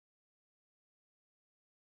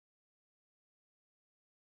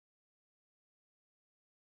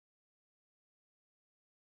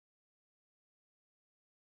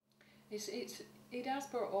It has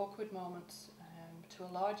brought awkward moments to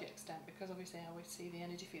a large extent, because obviously I always see the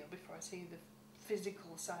energy field before I see the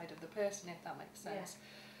physical side of the person, if that makes sense. Yeah.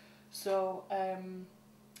 So,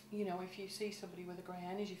 you know, if you see somebody with a grey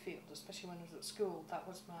energy field, especially when I was at school, that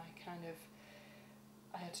was my kind of,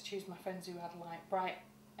 I had to choose my friends who had like bright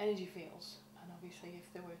energy fields, and obviously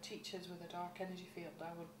if there were teachers with a dark energy field,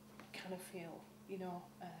 I would kind of feel, you know,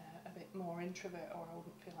 a bit more introvert, or I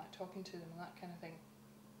wouldn't feel like talking to them and that kind of thing.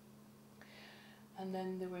 And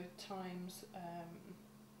then there were times,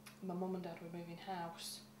 my mum and dad were moving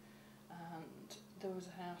house, and there was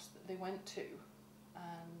a house that they went to,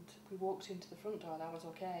 and we walked into the front door, that was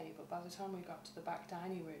okay, but by the time we got to the back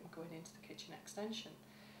dining room going into the kitchen extension,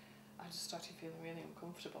 I just started feeling really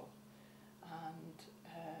uncomfortable, and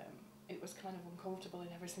it was kind of uncomfortable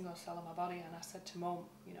in every single cell of my body. And I said to Mum,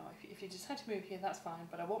 you know, if you decide to move here, that's fine,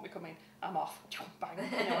 but I won't be coming, I'm off, bang,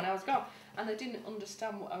 you know, and I was gone. And I didn't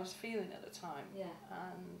understand what I was feeling at the time. Yeah.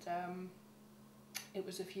 And it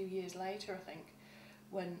was a few years later, I think,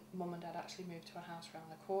 when Mum and Dad actually moved to a house around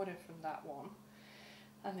the corner from that one,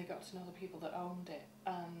 and they got to know the people that owned it.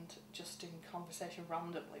 And just in conversation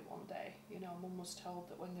randomly one day, you know, Mum was told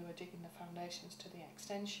that when they were digging the foundations to the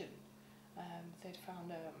extension, they'd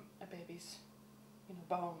found a baby's, you know,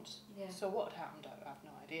 bones. Yeah. So what had happened, I have no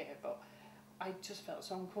idea, but I just felt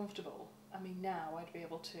so uncomfortable. I mean, now I'd be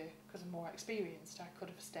able to, because I'm more experienced, I could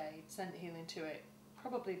have stayed, sent healing to it,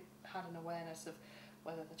 probably had an awareness of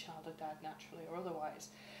whether the child had died naturally or otherwise,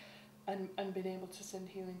 and been able to send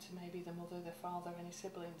healing to maybe the mother, the father, any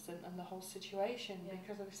siblings, and the whole situation. Yeah.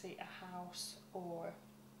 Because obviously a house, or,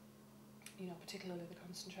 you know, particularly the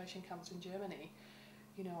concentration camps in Germany,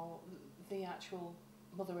 you know, the actual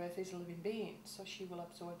Mother Earth is a living being, so she will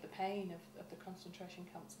absorb the pain of the concentration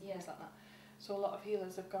camps and things like that. So a lot of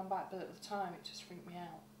healers have gone back, but at the time it just freaked me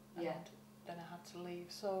out, and then I had to leave.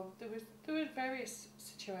 So there was various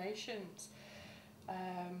situations,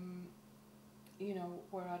 you know,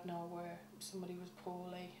 where I'd know where somebody was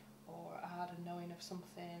poorly, or I had a knowing of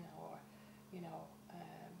something, or, you know,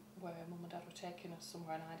 where Mum and Dad were taking us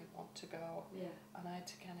somewhere and I didn't want to go, and I had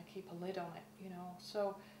to kind of keep a lid on it, you know.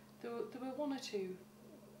 So there were one or two,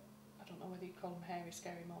 I don't know whether you call them hairy,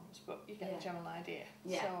 scary mums, but you get the general idea.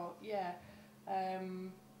 Yeah. So, yeah.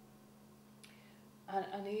 And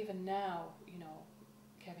even now, you know,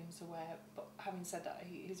 Kevin's aware, but having said that,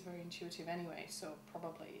 he's very intuitive anyway, so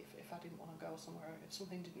probably if I didn't want to go somewhere, if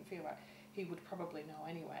something didn't feel right, he would probably know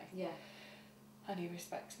anyway. Yeah. And he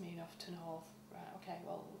respects me enough to know, right, okay,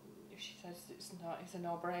 well, if she says it's a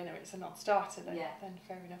no-brainer, it's a non-starter, then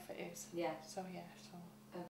fair enough it is. Yeah. So yeah.